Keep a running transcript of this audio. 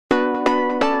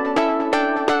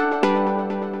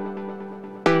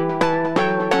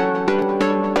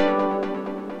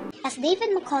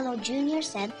David McCullough Jr.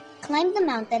 said, "Climb the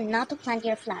mountain not to plant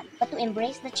your flag, but to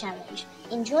embrace the challenge.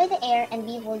 Enjoy the air and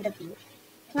behold the view.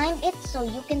 Climb it so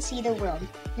you can see the world,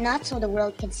 not so the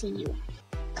world can see you."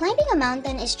 Climbing a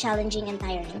mountain is challenging and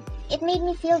tiring. It made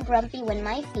me feel grumpy when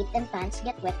my feet and pants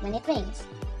get wet when it rains.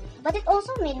 But it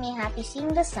also made me happy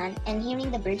seeing the sun and hearing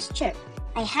the birds chirp.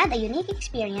 I had a unique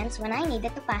experience when I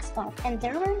needed to pass off and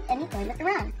there weren't any toilet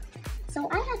around. So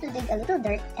I had to dig a little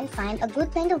dirt and find a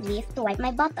good kind of leaf to wipe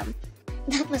my bottom.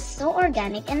 That was so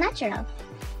organic and natural.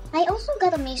 I also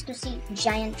got amazed to see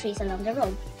giant trees along the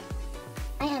road.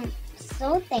 I am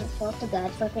so thankful to God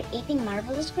for creating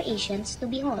marvelous creations to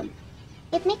behold.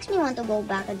 It makes me want to go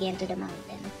back again to the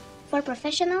mountain. For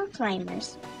professional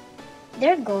climbers,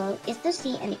 their goal is to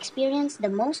see and experience the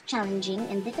most challenging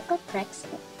and difficult treks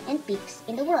and peaks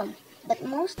in the world, but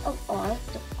most of all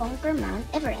to conquer Mount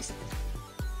Everest.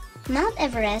 Mount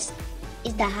Everest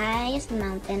is the highest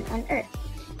mountain on Earth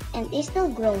and is still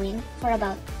growing for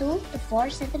about 2 to 4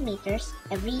 centimeters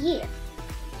every year.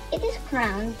 It is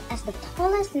crowned as the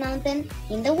tallest mountain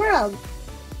in the world.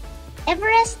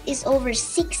 Everest is over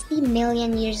 60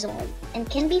 million years old and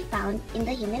can be found in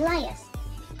the Himalayas,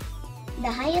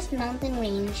 the highest mountain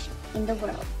range in the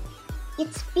world.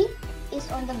 Its peak is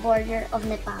on the border of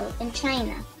Nepal and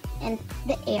China, and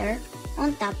the air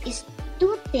on top is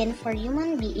too thin for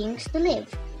human beings to live.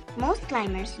 Most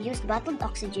climbers use bottled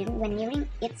oxygen when nearing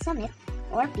its summit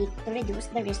or peak to reduce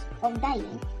the risk of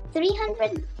dying.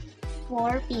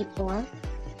 304 people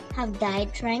have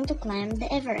died trying to climb the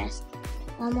Everest.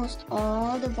 Almost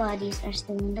all the bodies are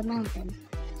still in the mountain.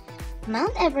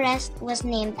 Mount Everest was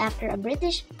named after a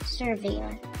British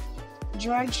surveyor,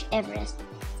 George Everest,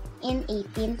 in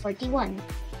 1841.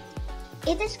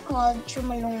 It is called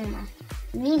Chumulungma,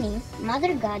 meaning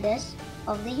Mother Goddess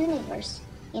of the Universe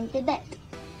in Tibet,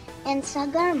 and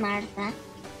Sagarmartha,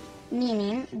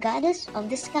 meaning Goddess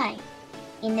of the Sky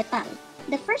in Nepal.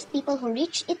 The first people who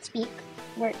reached its peak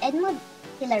were Edmund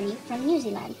Hillary from New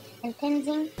Zealand and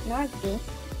Tenzing Norgay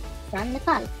from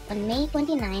Nepal on May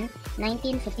 29,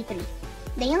 1953.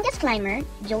 The youngest climber,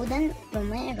 Jordan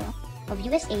Romero of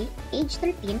USA, age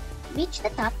 13, reached the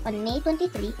top on May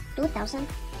 23,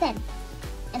 2010.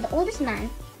 And the oldest man,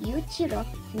 Yuichiro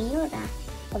Miura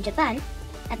of Japan,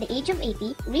 at the age of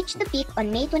 80, reached the peak on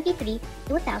May 23,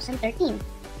 2013.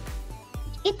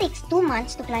 It takes 2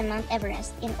 months to climb Mount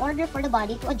Everest in order for the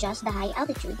body to adjust the high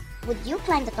altitude. Would you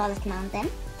climb the tallest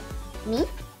mountain? Me?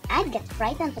 I'd get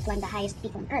frightened to climb the highest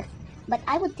peak on Earth, but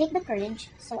I would take the courage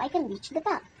so I can reach the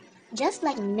top. Just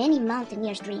like many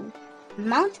mountaineers dream,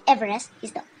 Mount Everest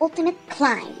is the ultimate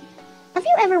climb. Have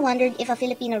you ever wondered if a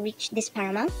Filipino reached this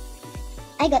paramount?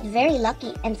 I got very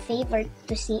lucky and favored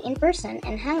to see in person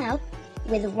and hang out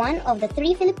with one of the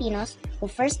 3 Filipinos who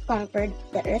first conquered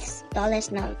the Earth's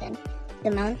tallest mountain,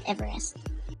 the Mount Everest.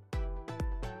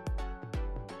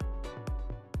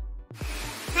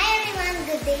 Hi everyone,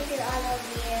 good day to all of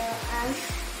you.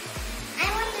 I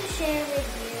want to share with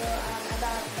you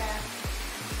about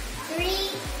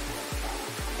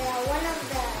one of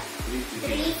the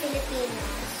 3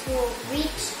 Filipinos who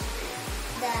reached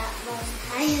the most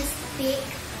highest peak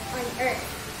on Earth.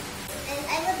 And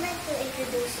I would like to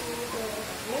introduce you to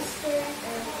Mr.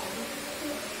 Erwin.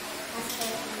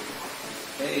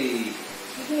 Hey.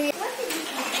 What did you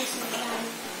practice on?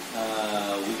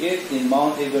 We eat in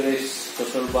Mount Everest to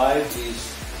survive is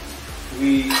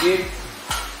we eat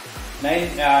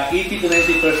 80 to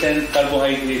 90%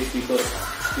 carbohydrates because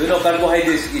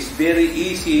carbohydrates is very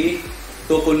easy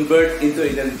to convert into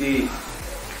energy.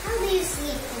 How do you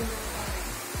sleep in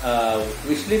Mount Everest?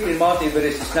 We sleep in Mount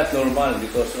Everest is not normal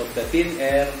because of the thin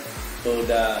air, so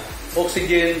the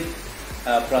oxygen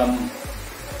from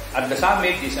at the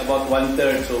summit is about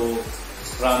 1/3. So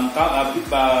from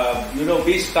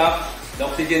base camp, the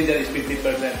oxygen there is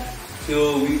 50%.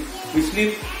 So we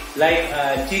sleep like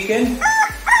a chicken.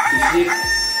 We sleep,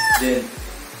 then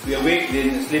we awake,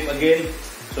 then sleep again.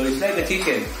 So it's like a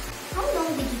chicken. How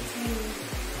long did you train?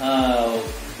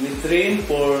 We train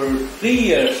for 3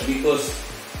 years because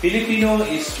we live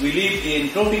in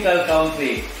tropical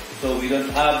country. So we don't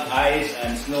have ice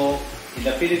and snow in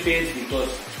the Philippines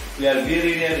because we are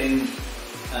very near in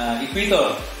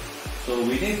equator. So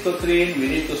we need to train, we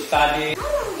need to study. How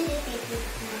long did it take you?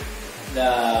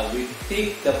 We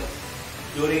take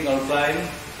during our climb,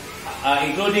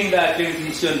 including the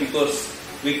acclimatization because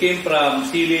we came from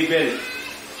sea level.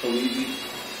 So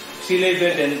sea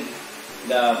level and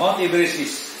the Mount Everest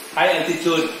is high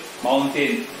altitude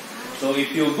mountain. So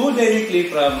if you go directly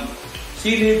from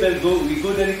sea level, we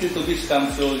go directly to base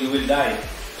camp, so you will die.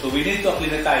 So we need to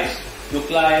acclimatize. You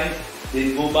climb,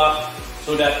 then go back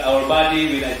so that our body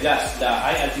will adjust the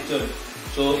high altitude.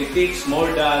 So it takes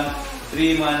more than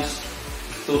 3 months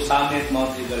to summit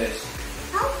Mount Everest.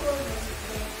 How cold is it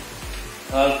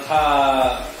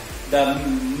there? The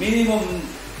minimum,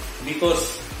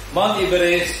 because Mount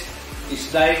Everest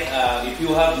is like if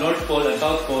you have North Pole and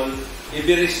South Pole,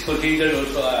 Everest is considered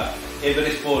also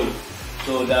Everest Pole.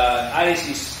 So the ice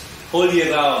is whole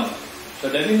year round. So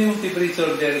the minimum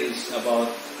temperature there is about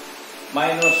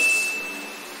minus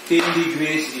 10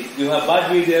 degrees. If you have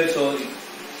bad weather, so it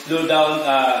slow down,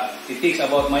 it takes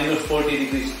about minus 40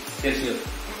 degrees Celsius.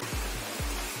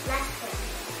 Last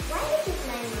question. Why did you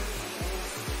climb Mount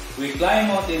Everest? We climb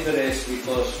Mount Everest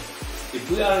because if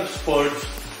we are sports,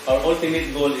 our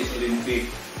ultimate goal is Olympic.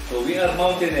 So we are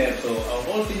mountaineers, so our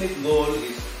ultimate goal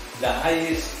is the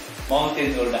highest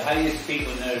mountain or the highest peak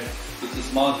on earth, which is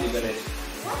Mount Everest.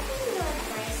 What can you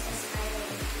advise aspiring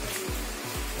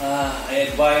climbers? I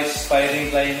advise aspiring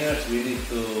climbers, we need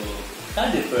to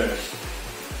study first,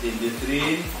 then you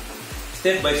train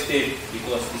step by step,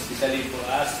 because especially for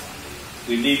us,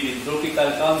 we live in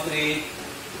tropical country,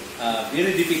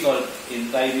 very difficult in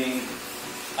climbing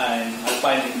an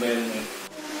alpine environment.